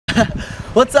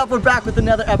What's up? We're back with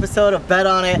another episode of Bet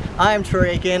On It. I'm Troy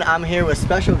Aiken. I'm here with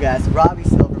special guest Robbie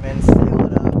Silverman. Say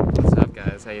what up. What's up,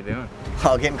 guys? How you doing?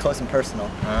 Oh, getting close and personal.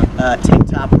 Tank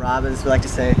top Rob, as we like to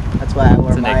say. That's why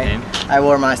I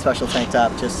wore my special tank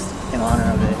top just in honor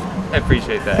of it. I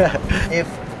appreciate that. If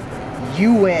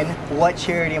you win, what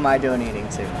charity am I donating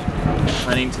to?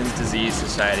 Huntington's Disease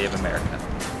Society of America.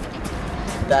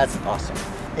 That's awesome.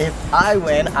 If I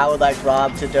win, I would like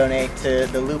Rob to donate to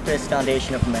the Lupus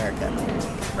Foundation of America.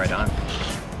 Right on.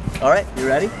 All right, you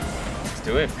ready? Let's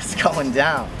do it. It's going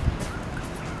down.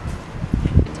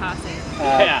 Tossing.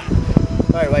 Yeah.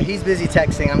 All right, while he's busy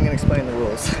texting, I'm gonna explain the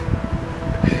rules.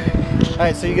 All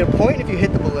right, so you get a point if you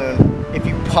hit the balloon. If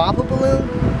you pop a balloon,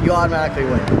 you automatically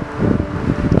win.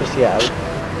 Just, yeah.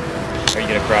 Are you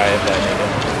gonna cry if I make it?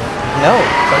 No,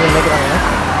 so I'm gonna make it on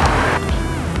accident.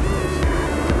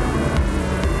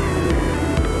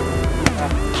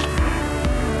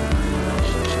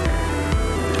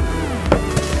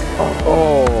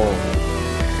 Oh.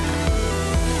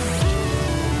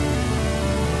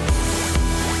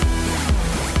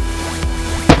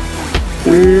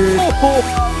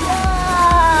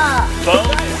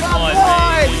 Bonus one,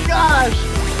 baby. Gosh!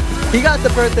 He got the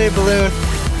birthday balloon.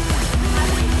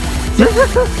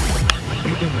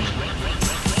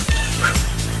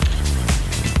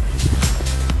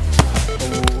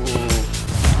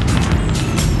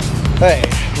 Hey,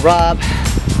 Rob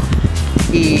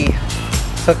E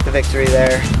took the victory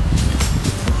there,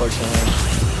 unfortunately.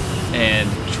 And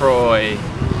Troy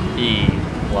E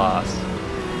lost.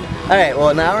 Alright,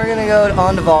 well now we're gonna go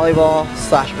on to volleyball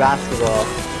 / basketball.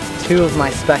 Two of my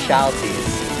specialties.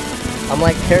 I'm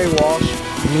like Terry Walsh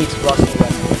meets Russell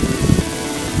Westbrook.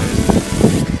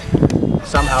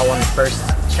 Somehow won the first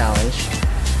challenge.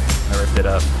 I ripped it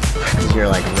up. You're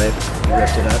like ripped. You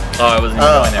ripped it up. Oh, I wasn't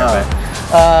even going there, but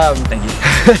thank you.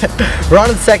 We're on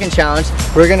to the second challenge.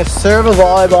 We're gonna serve a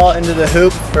volleyball into the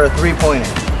hoop for a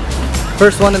 3-pointer.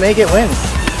 First one to make it wins.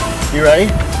 You ready?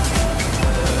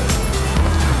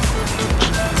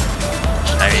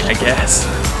 I guess.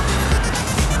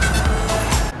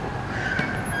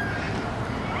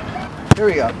 Here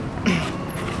we go.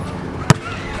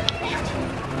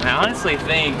 I honestly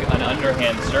think an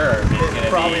underhand serve is going to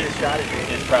Probably the strategy.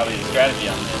 Is probably the strategy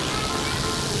on this.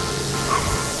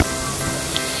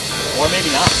 Or maybe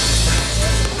not.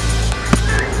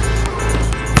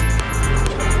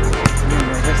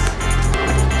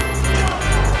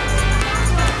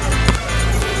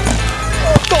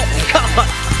 Oh God!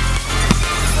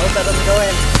 I hope that doesn't go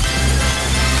in.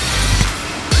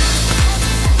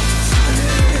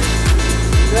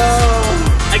 No!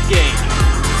 Again.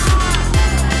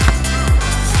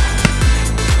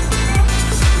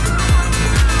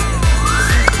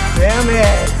 Damn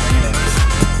it!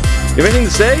 You have anything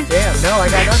to say? Damn, no, I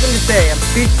got nothing to say. I'm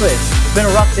speechless. It's been a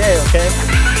rough day, okay?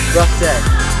 Rough day.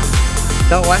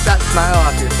 Don't wipe that smile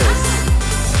off your face.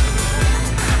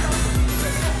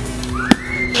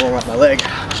 Rolling up my leg.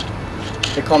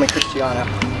 They call me Cristiano.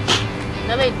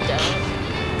 No, they don't.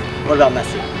 What about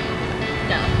Messi?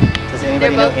 No. Does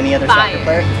anybody know any other soccer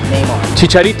player? Neymar.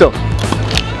 Chicharito.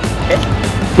 Okay.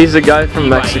 He's a guy from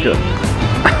Mexico.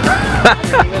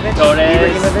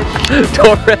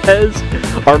 Torres.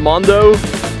 Armando.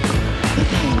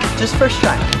 Just first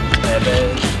try.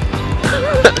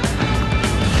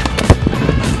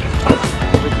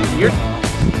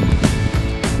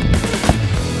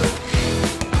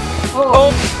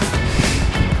 Oh!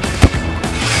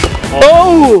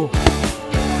 Oh!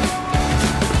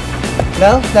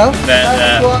 No? No?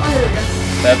 Well, I'll hit it again.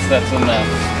 That's enough.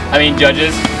 I mean,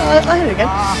 judges, I'll hit it again.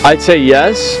 I'd say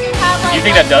yes. you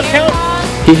think that does count?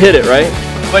 He hit it, right?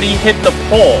 But he hit the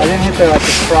pole. I didn't hit the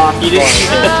cross. He hit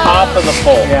the top of the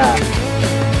pole. Yeah.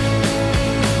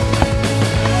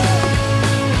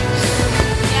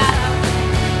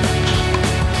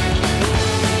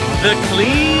 The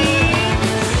clean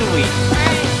sweep.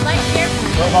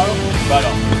 Bottle?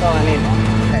 Bottle. That's all I need.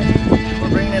 Okay. We're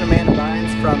bringing in Amanda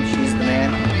Bynes from She's the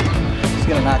Man. She's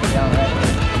gonna knock it down right.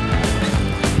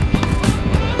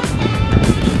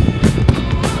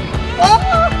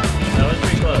 That was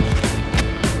pretty close.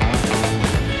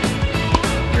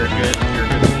 You're good. You're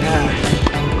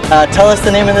good. Tell us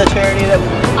the name of the charity that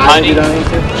you're donating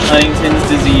to. Huntington's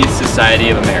Disease Society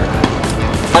of America.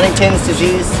 Huntington's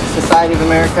Disease Society of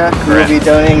America. We will Correct. be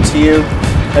donating to you.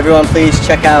 Everyone please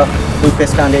check out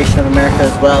Lupus Foundation of America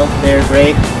as well. They're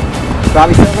great.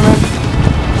 Robbie Silverman,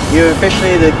 you're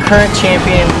officially the current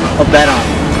champion of Bet On.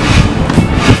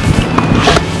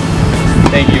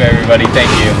 Thank you, everybody.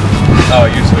 Thank you. Oh,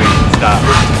 you're sweet. Stop.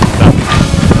 Stop.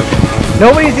 Okay.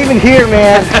 Nobody's even here,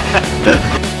 man.